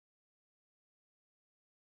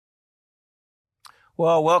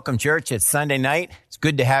Well, welcome, church. It's Sunday night. It's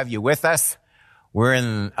good to have you with us. We're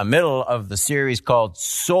in the middle of the series called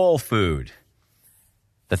Soul Food.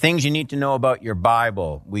 The things you need to know about your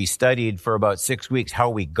Bible. We studied for about 6 weeks how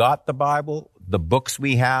we got the Bible, the books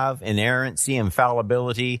we have, inerrancy,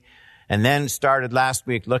 infallibility, and then started last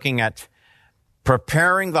week looking at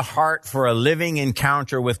preparing the heart for a living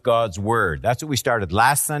encounter with God's Word. That's what we started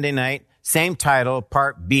last Sunday night. Same title,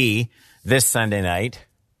 Part B, this Sunday night.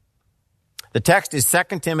 The text is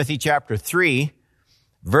 2 Timothy chapter 3,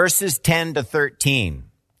 verses 10 to 13.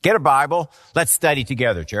 Get a Bible. Let's study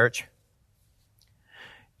together, church.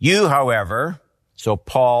 You, however, so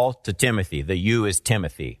Paul to Timothy, the you is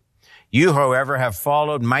Timothy. You, however, have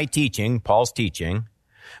followed my teaching, Paul's teaching,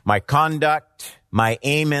 my conduct, my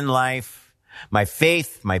aim in life, my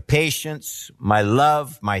faith, my patience, my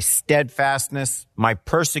love, my steadfastness, my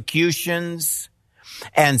persecutions,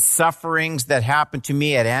 and sufferings that happened to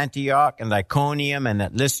me at Antioch and Iconium and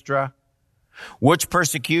at Lystra, which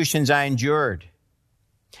persecutions I endured.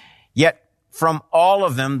 Yet from all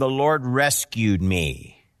of them the Lord rescued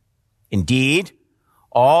me. Indeed,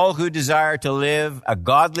 all who desire to live a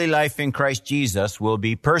godly life in Christ Jesus will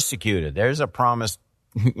be persecuted. There's a promise,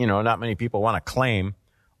 not many people want to claim.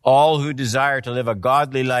 All who desire to live a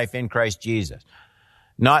godly life in Christ Jesus.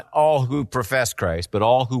 Not all who profess Christ, but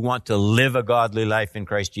all who want to live a godly life in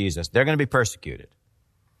Christ Jesus. They're going to be persecuted.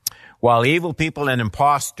 While evil people and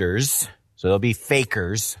imposters, so they'll be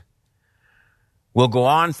fakers, will go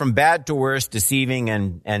on from bad to worse, deceiving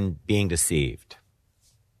and being deceived.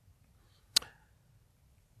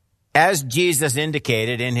 As Jesus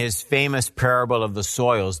indicated in his famous parable of the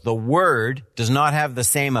soils, the word does not have the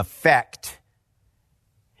same effect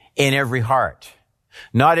in every heart.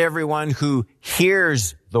 Not everyone who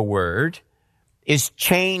hears the word is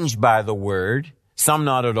changed by the word. Some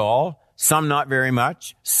not at all, some not very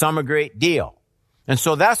much, some a great deal. And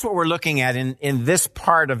so that's what we're looking at in this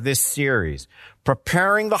part of this series,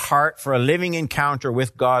 preparing the heart for a living encounter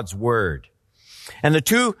with God's word. And the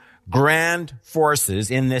two grand forces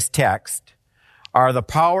in this text are the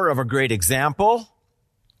power of a great example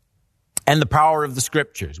and the power of the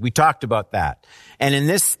scriptures. We talked about that. And in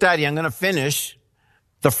this study, I'm going to finish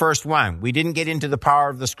the first one. We didn't get into the power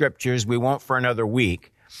of the scriptures. We won't for another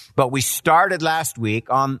week. But we started last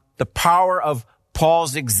week on the power of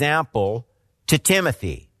Paul's example to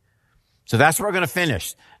Timothy. So that's where we're going to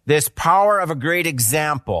finish. This power of a great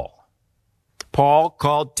example. Paul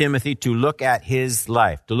called Timothy to look at his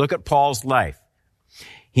life, to look at Paul's life.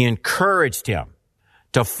 He encouraged him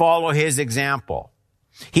to follow his example.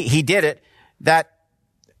 He did it. That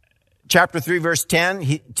chapter 3, verse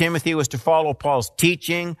 10, Timothy was to follow Paul's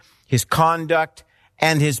teaching, his conduct,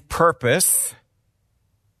 and his purpose.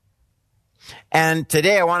 And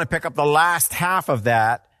today I want to pick up the last half of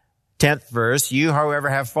that 10th verse. You, however,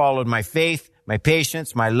 have followed my faith, my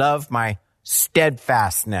patience, my love, my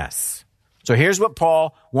steadfastness. So here's what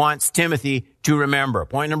Paul wants Timothy to remember.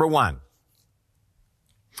 Point number 1.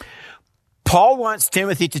 Paul wants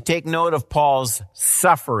Timothy to take note of Paul's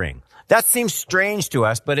suffering. That seems strange to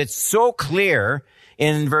us, but it's so clear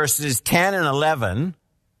in verses 10 and 11.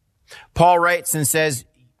 Paul writes and says,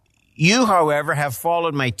 you, however, have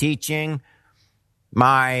followed my teaching,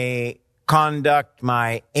 my conduct,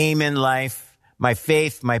 my aim in life, my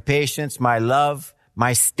faith, my patience, my love,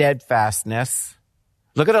 my steadfastness.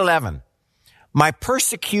 Look at 11. My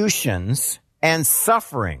persecutions and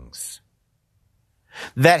sufferings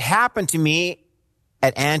that happened to me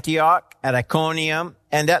at Antioch, at Iconium,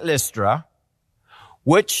 and at Lystra,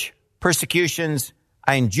 which persecutions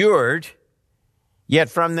I endured, yet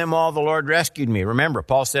from them all the Lord rescued me. Remember,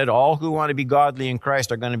 Paul said all who want to be godly in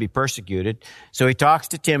Christ are going to be persecuted. So he talks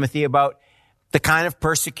to Timothy about the kind of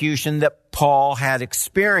persecution that Paul had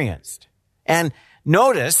experienced. And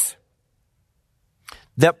notice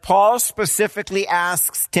that Paul specifically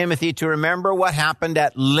asks Timothy to remember what happened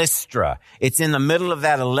at Lystra. It's in the middle of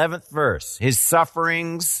that 11th verse. His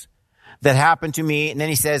sufferings that happened to me. And then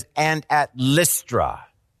he says, and at Lystra.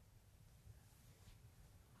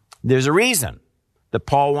 There's a reason that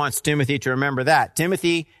Paul wants Timothy to remember that.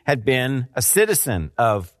 Timothy had been a citizen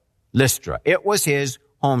of Lystra. It was his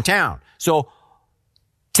hometown. So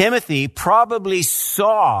Timothy probably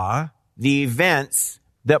saw the events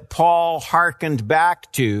that Paul hearkened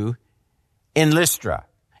back to in Lystra.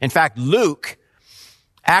 In fact, Luke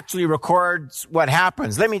actually records what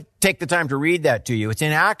happens. Let me take the time to read that to you. It's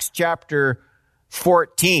in Acts chapter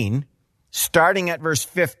 14, starting at verse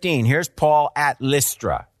 15. Here's Paul at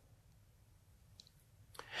Lystra.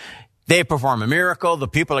 They perform a miracle. The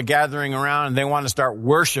people are gathering around and they want to start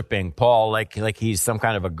worshiping Paul like he's some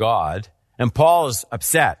kind of a god. And Paul is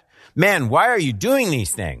upset. Men, why are you doing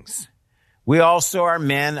these things? We also are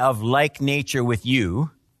men of like nature with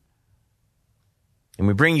you, and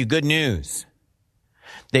we bring you good news,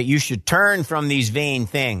 that you should turn from these vain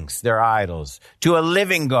things, their idols, to a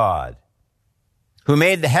living God, who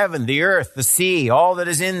made the heaven, the earth, the sea, all that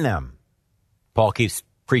is in them. Paul keeps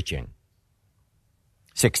preaching.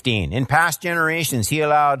 16, in past generations he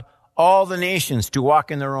allowed all the nations to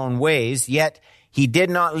walk in their own ways, yet he did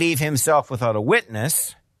not leave himself without a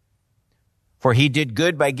witness, for he did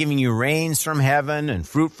good by giving you rains from heaven and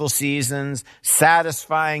fruitful seasons,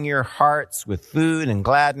 satisfying your hearts with food and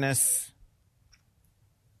gladness.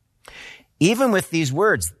 Even with these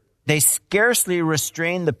words, they scarcely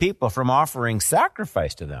restrained the people from offering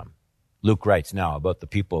sacrifice to them. Luke writes now about the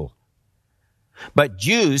people. But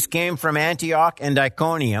Jews came from Antioch and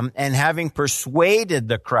Iconium, and having persuaded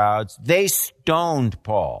the crowds, they stoned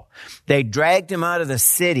Paul. They dragged him out of the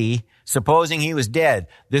city, supposing he was dead.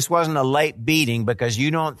 This wasn't a light beating, because you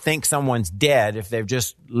don't think someone's dead if they've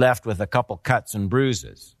just left with a couple cuts and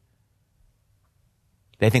bruises.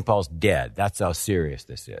 They think Paul's dead. That's how serious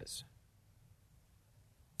this is.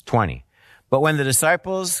 20. But when the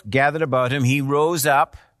disciples gathered about him, he rose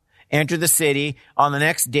up, entered the city. On the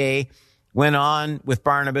next day, went on with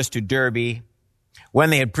Barnabas to Derbe. When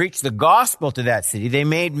they had preached the gospel to that city, they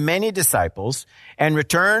made many disciples and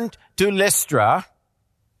returned to Lystra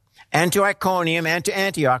and to Iconium and to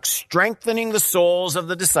Antioch, strengthening the souls of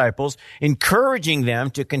the disciples, encouraging them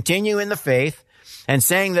to continue in the faith, and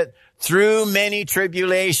saying that through many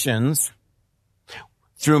tribulations,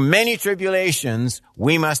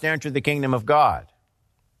 we must enter the kingdom of God.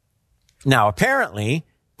 Now, apparently,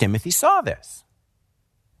 Timothy saw this.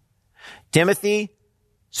 Timothy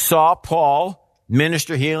saw Paul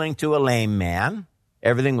minister healing to a lame man.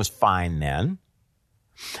 Everything was fine then.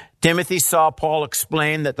 Timothy saw Paul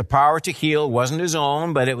explain that the power to heal wasn't his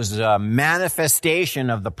own, but it was a manifestation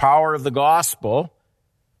of the power of the gospel.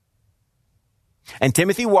 And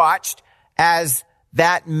Timothy watched as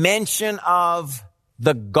that mention of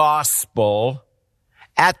the gospel,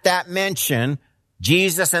 at that mention,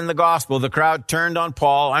 Jesus and the gospel, the crowd turned on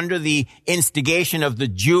Paul under the instigation of the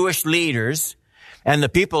Jewish leaders, and the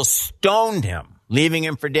people stoned him, leaving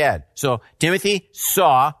him for dead. So Timothy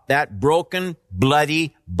saw that broken,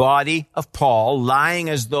 bloody body of Paul lying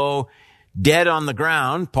as though dead on the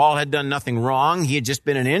ground. Paul had done nothing wrong. He had just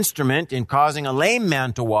been an instrument in causing a lame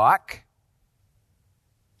man to walk.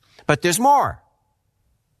 But there's more.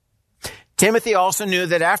 Timothy also knew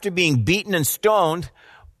that after being beaten and stoned,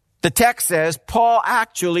 the text says Paul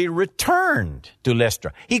actually returned to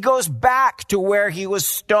Lystra. He goes back to where he was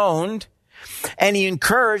stoned, and he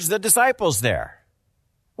encouraged the disciples there.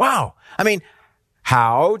 Wow. I mean,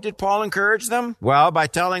 how did Paul encourage them? Well, by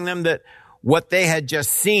telling them that what they had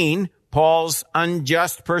just seen, Paul's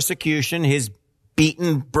unjust persecution, his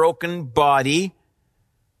beaten, broken body,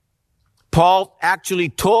 Paul actually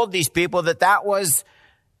told these people that that was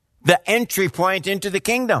the entry point into the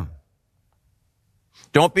kingdom.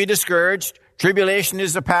 Don't be discouraged. Tribulation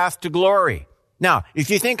is the path to glory. Now, if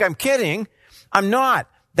you think I'm kidding, I'm not.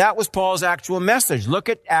 That was Paul's actual message. Look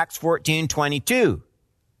at Acts 14:22.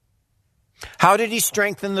 How did he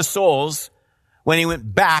strengthen the souls when he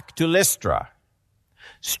went back to Lystra?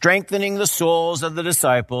 Strengthening the souls of the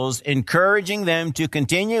disciples, encouraging them to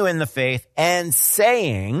continue in the faith, and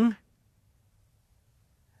saying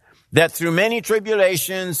that through many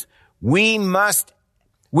tribulations we must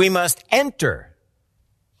enter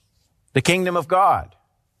the kingdom of God.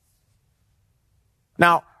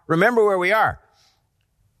 Now, remember where we are.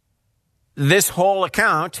 This whole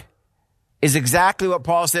account is exactly what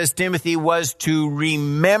Paul says Timothy was to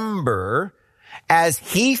remember as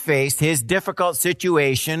he faced his difficult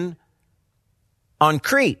situation on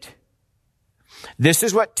Crete. This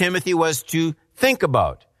is what Timothy was to think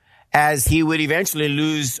about as he would eventually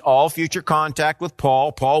lose all future contact with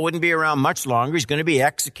Paul. Paul wouldn't be around much longer. He's going to be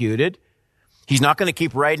executed. He's not going to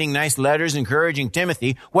keep writing nice letters encouraging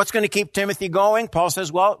Timothy. What's going to keep Timothy going? Paul says,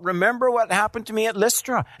 well, remember what happened to me at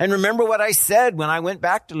Lystra, and remember what I said when I went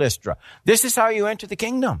back to Lystra. This is how you enter the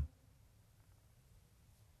kingdom.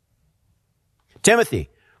 Timothy,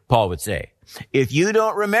 Paul would say, if you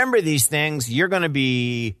don't remember these things, you're going to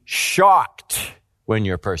be shocked when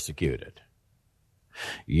you're persecuted.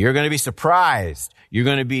 You're going to be surprised. You're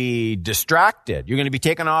going to be distracted. You're going to be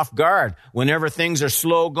taken off guard whenever things are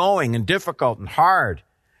slow going and difficult and hard.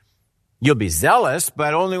 You'll be zealous,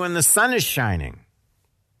 but only when the sun is shining.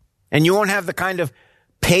 And you won't have the kind of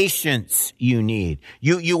patience you need.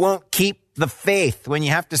 You won't keep the faith when you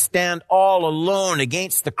have to stand all alone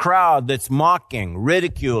against the crowd that's mocking,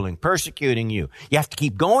 ridiculing, persecuting you. You have to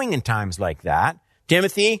keep going in times like that.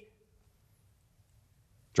 Timothy,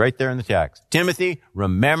 It's right there in the text. Timothy,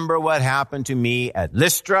 remember what happened to me at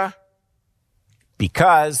Lystra,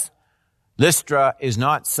 because Lystra is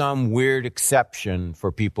not some weird exception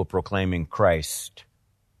for people proclaiming Christ.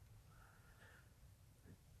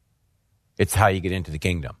 It's how you get into the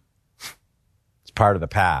kingdom. It's part of the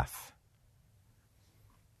path.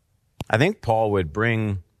 I think Paul would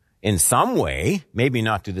bring, in some way, maybe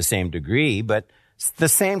not to the same degree, but the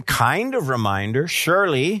same kind of reminder,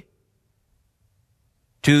 surely,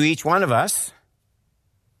 to each one of us.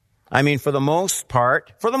 I mean, for the most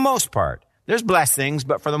part, there's blessings,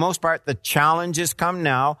 but for the most part, the challenges come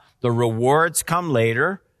now. The rewards come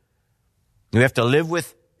later. We have to live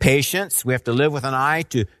with patience. We have to live with an eye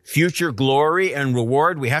to future glory and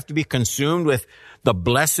reward. We have to be consumed with the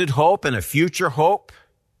blessed hope and a future hope.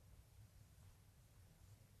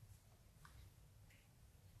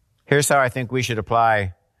 Here's how I think we should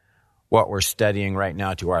apply what we're studying right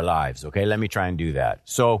now to our lives. Okay, let me try and do that.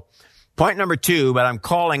 So, point number 2, but I'm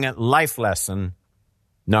calling it life lesson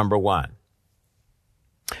number 1.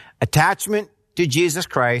 Attachment to Jesus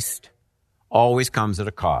Christ always comes at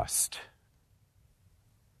a cost.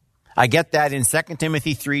 I get that in 2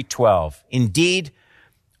 Timothy 3:12. Indeed,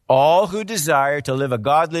 all who desire to live a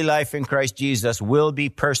godly life in Christ Jesus will be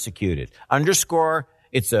persecuted. Underscore,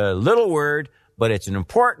 it's a little word, but it's an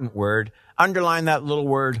important word. Underline that little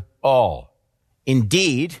word, all.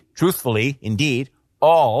 Indeed, truthfully, indeed,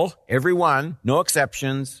 all, everyone, no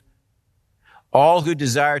exceptions, all who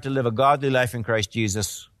desire to live a godly life in Christ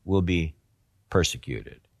Jesus will be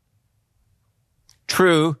persecuted.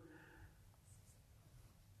 True,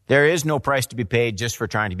 there is no price to be paid just for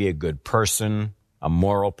trying to be a good person, a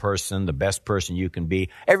moral person, the best person you can be.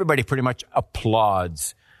 Everybody pretty much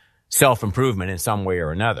applauds self-improvement in some way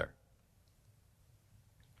or another.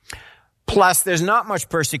 Plus, there's not much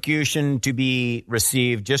persecution to be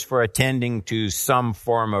received just for attending to some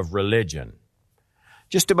form of religion.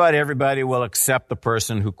 Just about everybody will accept the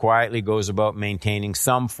person who quietly goes about maintaining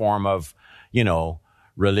some form of,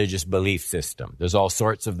 religious belief system. There's all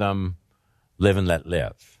sorts of them. Live and let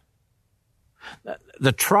live.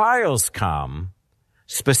 The trials come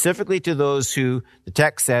specifically to those who, the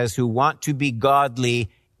text says, who want to be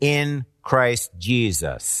godly in Christ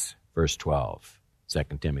Jesus. Verse 12, 2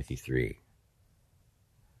 Timothy 3.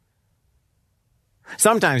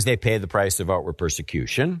 Sometimes they pay the price of outward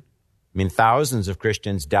persecution. I mean, thousands of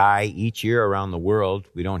Christians die each year around the world.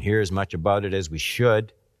 We don't hear as much about it as we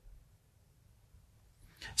should.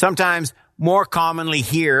 Sometimes, more commonly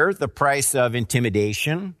here, the price of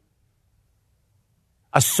intimidation,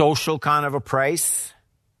 a social kind of a price,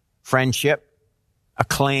 friendship,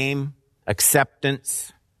 acclaim,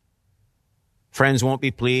 acceptance. Friends won't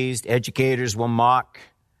be pleased. Educators will mock.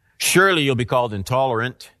 Surely you'll be called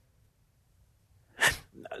intolerant.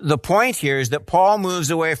 The point here is that Paul moves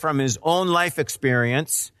away from his own life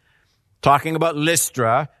experience, talking about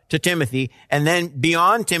Lystra, to Timothy, and then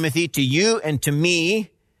beyond Timothy to you and to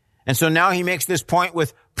me. And so now he makes this point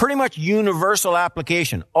with pretty much universal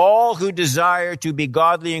application. All who desire to be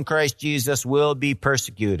godly in Christ Jesus will be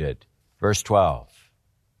persecuted. Verse 12.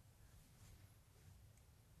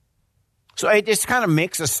 So it just kind of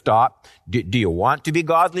makes us stop. Do you want to be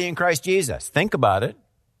godly in Christ Jesus? Think about it.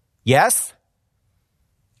 Yes?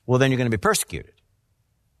 Well, then you're going to be persecuted.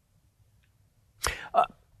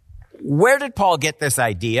 Where did Paul get this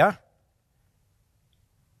idea?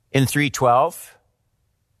 In 3:12?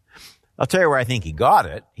 I'll tell you where I think he got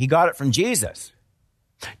it. He got it from Jesus.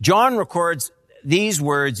 John records these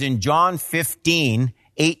words in John 15,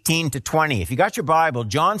 18 to 20. If you got your Bible,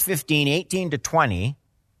 John 15, 18 to 20,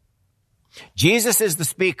 Jesus is the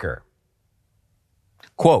speaker.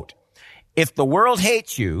 Quote, "If the world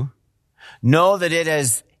hates you, know that it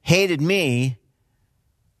has hated me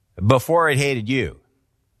before it hated you.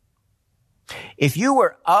 If you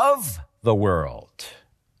were of the world,"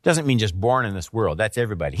 doesn't mean just born in this world. That's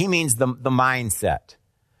everybody. He means the mindset,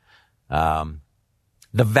 the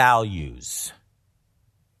values,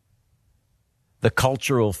 the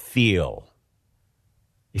cultural feel.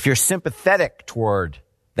 If you're sympathetic toward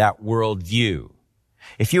that worldview,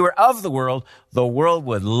 if you were of the world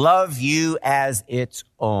would love you as its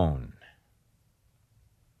own.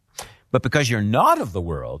 But because you're not of the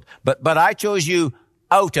world, but I chose you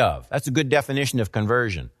out of. That's a good definition of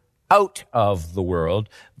conversion. Out of the world.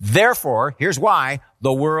 Therefore, here's why,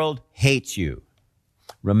 the world hates you.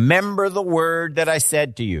 Remember the word that I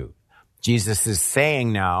said to you. Jesus is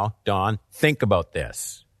saying now, Don, think about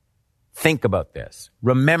this. Think about this.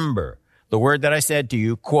 Remember the word that I said to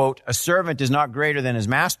you, quote, "A servant is not greater than his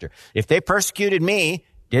master." If they persecuted me,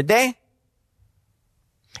 did they?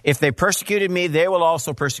 If they persecuted me, they will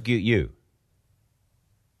also persecute you.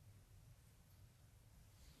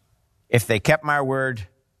 If they kept my word,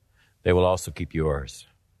 they will also keep yours.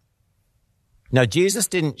 Now, Jesus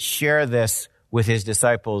didn't share this with his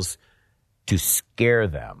disciples to scare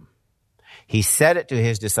them. He said it to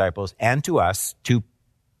his disciples and to us to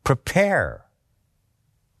prepare.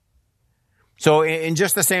 So in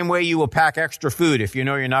just the same way you will pack extra food if you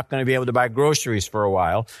know you're not going to be able to buy groceries for a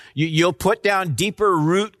while, you'll put down deeper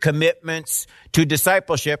root commitments to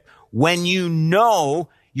discipleship when you know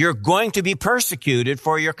you're going to be persecuted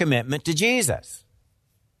for your commitment to Jesus.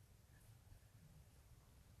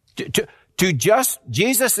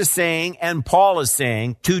 Jesus is saying, and Paul is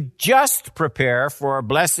saying, to just prepare for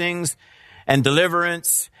blessings and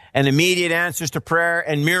deliverance and immediate answers to prayer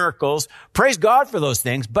and miracles. Praise God for those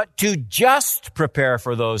things, but to just prepare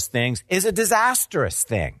for those things is a disastrous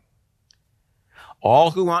thing.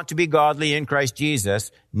 All who want to be godly in Christ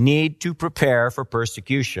Jesus need to prepare for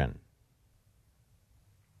persecution.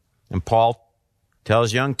 And Paul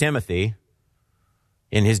tells young Timothy,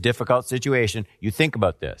 in his difficult situation, you think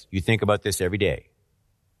about this. You think about this every day.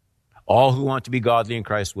 All who want to be godly in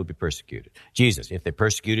Christ will be persecuted. Jesus, if they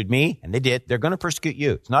persecuted me, and they did, they're going to persecute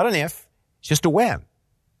you. It's not an if, it's just a when.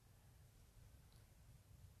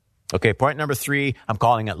 Okay, point number 3, I'm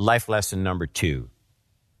calling it life lesson number 2.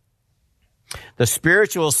 The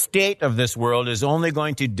spiritual state of this world is only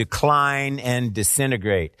going to decline and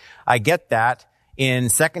disintegrate. I get that in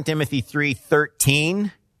 2 Timothy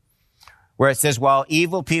 3:13, where it says, while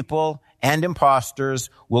evil people and impostors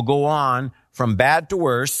will go on from bad to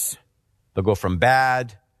worse, they'll go from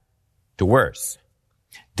bad to worse.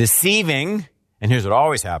 Deceiving, and here's what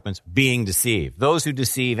always happens, being deceived. Those who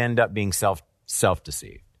deceive end up being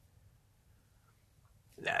self-deceived.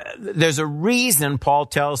 There's a reason Paul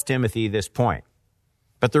tells Timothy this point.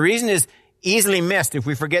 But the reason is easily missed if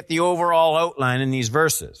we forget the overall outline in these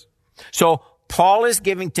verses. So Paul is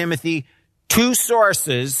giving Timothy 2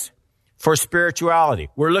 sources for spirituality.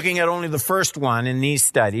 We're looking at only the first one in these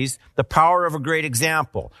studies, the power of a great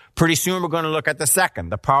example. Pretty soon we're going to look at the second,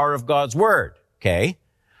 the power of God's word. Okay?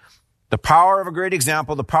 The power of a great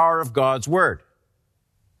example, the power of God's word.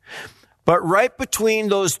 But right between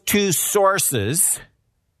those 2 sources,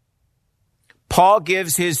 Paul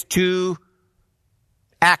gives his 2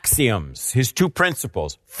 axioms, his 2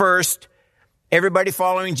 principles. First, everybody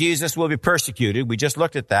following Jesus will be persecuted. We just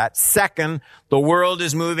looked at that. Second, the world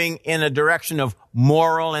is moving in a direction of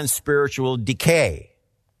moral and spiritual decay.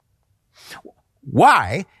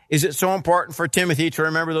 Why is it so important for Timothy to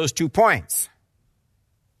remember those 2 points?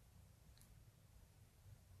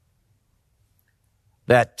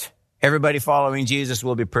 That everybody following Jesus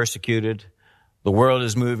will be persecuted. The world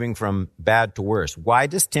is moving from bad to worse. Why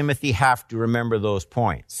does Timothy have to remember those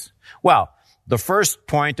points? Well, the first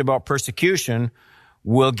point about persecution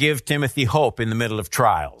will give Timothy hope in the middle of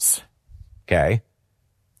trials. Okay?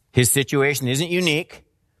 His situation isn't unique.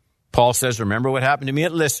 Paul says, remember what happened to me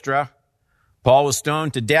at Lystra. Paul was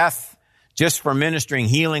stoned to death just for ministering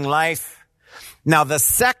healing life. Now, the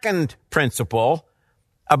second principle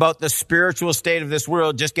about the spiritual state of this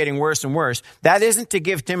world just getting worse and worse, that isn't to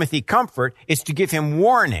give Timothy comfort, it's to give him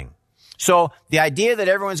warning. So the idea that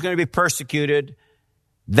everyone's going to be persecuted,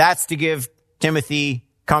 that's to give Timothy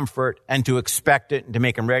comfort and to expect it and to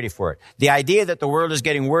make him ready for it. The idea that the world is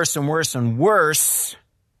getting worse and worse and worse,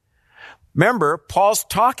 remember, Paul's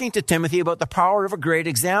talking to Timothy about the power of a great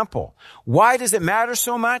example. Why does it matter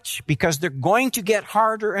so much? Because they're going to get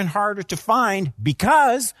harder and harder to find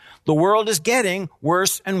because the world is getting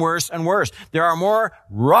worse and worse and worse. There are more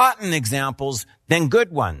rotten examples than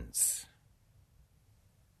good ones.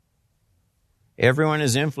 Everyone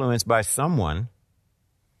is influenced by someone.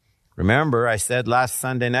 Remember, I said last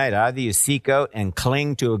Sunday night, either you seek out and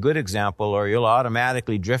cling to a good example or you'll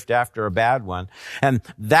automatically drift after a bad one. And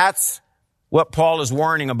that's what Paul is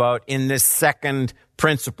warning about in this second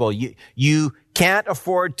principle. You can't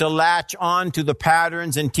afford to latch on to the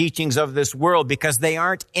patterns and teachings of this world because they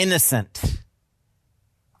aren't innocent.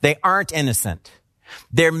 They aren't innocent.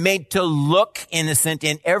 They're made to look innocent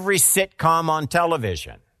in every sitcom on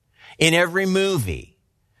television, in every movie.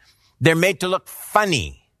 They're made to look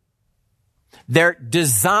funny. They're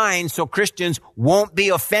designed so Christians won't be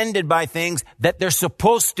offended by things that they're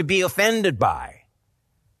supposed to be offended by.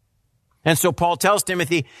 And so Paul tells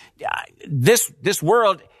Timothy, this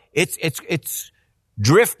world, it's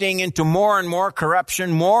drifting into more and more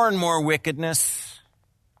corruption, more and more wickedness.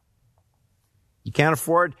 You can't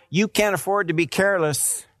afford to be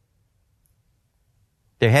careless.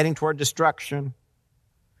 They're heading toward destruction.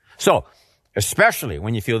 So, especially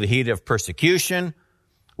when you feel the heat of persecution,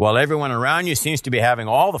 while everyone around you seems to be having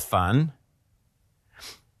all the fun,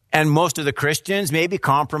 and most of the Christians maybe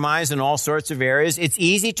compromise in all sorts of areas, it's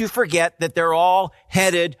easy to forget that they're all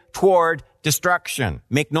headed toward destruction.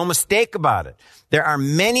 Make no mistake about it. There are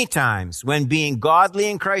many times when being godly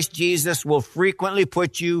in Christ Jesus will frequently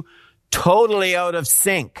put you totally out of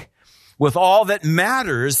sync with all that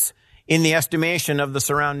matters in the estimation of the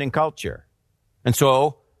surrounding culture. And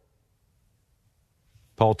so,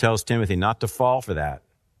 Paul tells Timothy not to fall for that.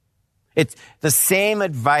 It's the same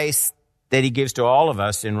advice that he gives to all of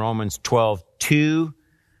us in Romans 12:2.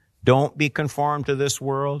 Don't be conformed to this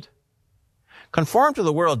world. Conform to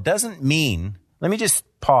the world doesn't mean, let me just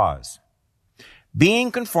pause.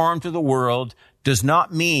 Being conformed to the world does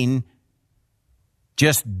not mean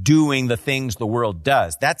just doing the things the world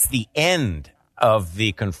does. That's the end of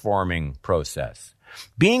the conforming process.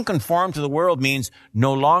 Being conformed to the world means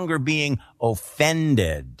no longer being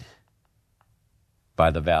offended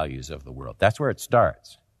by the values of the world. That's where it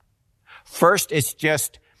starts. First, it's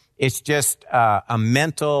just a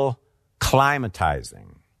mental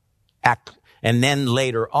climatizing. And then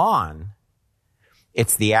later on,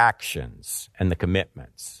 it's the actions and the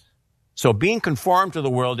commitments. So being conformed to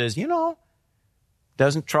the world is,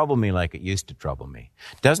 doesn't trouble me like it used to trouble me.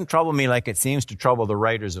 Doesn't trouble me like it seems to trouble the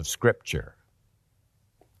writers of Scripture.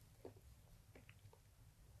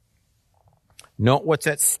 Note what's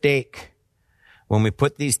at stake when we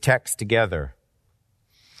put these texts together.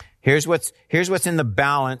 Here's what's in the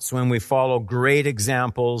balance when we follow great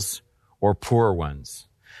examples or poor ones.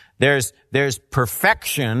 There's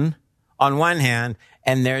perfection on one hand,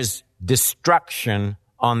 and there's destruction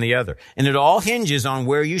on the other. And it all hinges on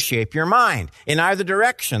where you shape your mind. In either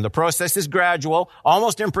direction, the process is gradual,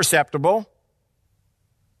 almost imperceptible.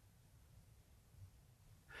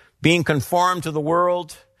 Being conformed to the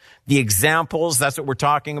world, the examples, that's what we're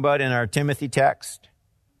talking about in our Timothy text.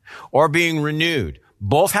 Or being renewed.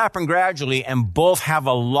 Both happen gradually, and both have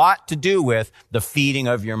a lot to do with the feeding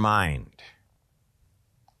of your mind.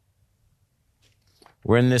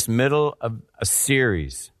 We're in this middle of a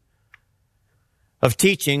series of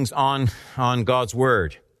teachings on God's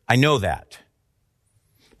Word. I know that.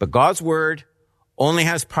 But God's Word only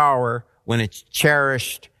has power when it's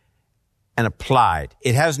cherished and applied.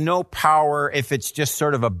 It has no power if it's just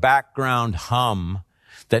sort of a background hum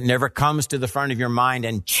that never comes to the front of your mind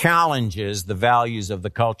and challenges the values of the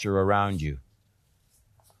culture around you.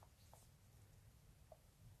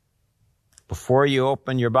 Before you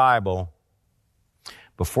open your Bible,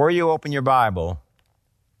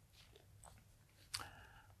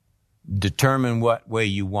 determine what way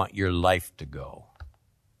you want your life to go.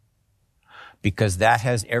 Because that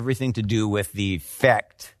has everything to do with the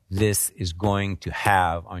effect this is going to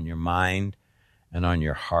have on your mind and on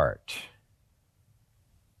your heart.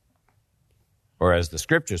 Or as the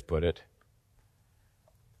Scriptures put it,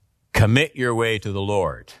 commit your way to the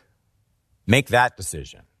Lord. Make that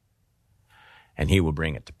decision, and He will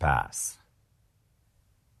bring it to pass.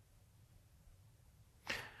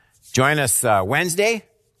 Join us Wednesday,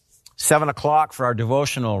 7 o'clock for our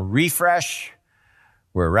devotional refresh.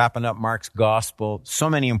 We're wrapping up Mark's Gospel. So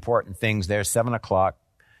many important things there, 7 o'clock.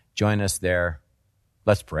 Join us there.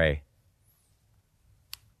 Let's pray.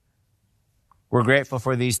 We're grateful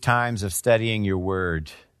for these times of studying your Word.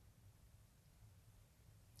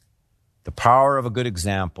 The power of a good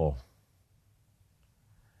example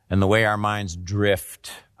and the way our minds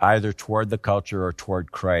drift either toward the culture or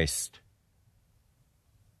toward Christ.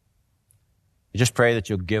 I just pray that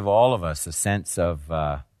you'll give all of us a sense of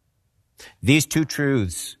these two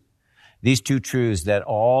truths that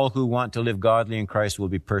all who want to live godly in Christ will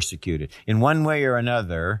be persecuted. In one way or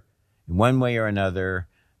another,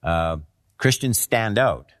 Christians stand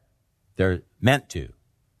out. They're meant to.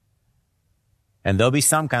 And there'll be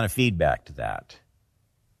some kind of feedback to that.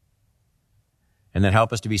 And then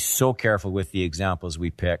help us to be so careful with the examples we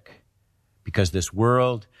pick, because this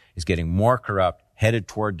world is getting more corrupt, headed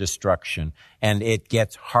toward destruction, and it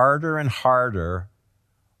gets harder and harder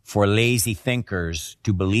for lazy thinkers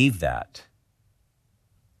to believe that.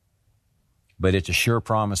 But it's a sure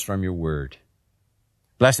promise from your Word.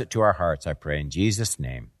 Bless it to our hearts, I pray, in Jesus'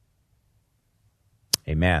 name.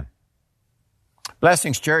 Amen.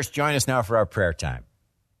 Blessings, church. Join us now for our prayer time.